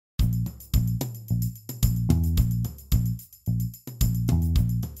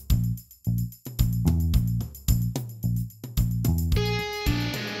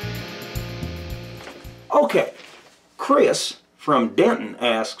Okay, Chris from Denton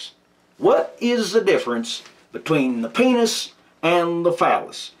asks, what is the difference between the penis and the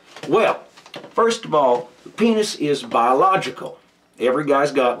phallus? Well, first of all, the penis is biological. Every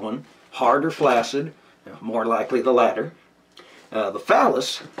guy's got one, hard or flaccid, more likely the latter. The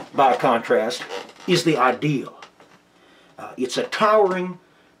phallus, by contrast, is the ideal. It's a towering,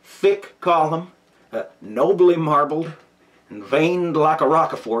 thick column, nobly marbled and veined like a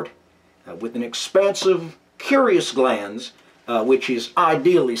roquefort, with an expansive, curious glans, which is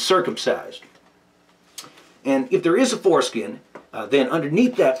ideally circumcised. And if there is a foreskin, then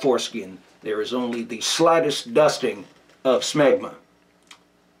underneath that foreskin there is only the slightest dusting of smegma.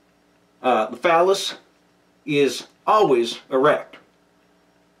 The phallus is always erect.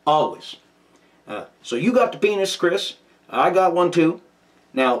 Always. So you got the penis, Chris. I got one too.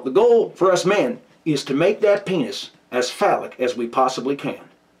 Now, the goal for us men is to make that penis as phallic as we possibly can.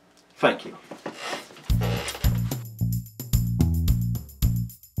 Thank you.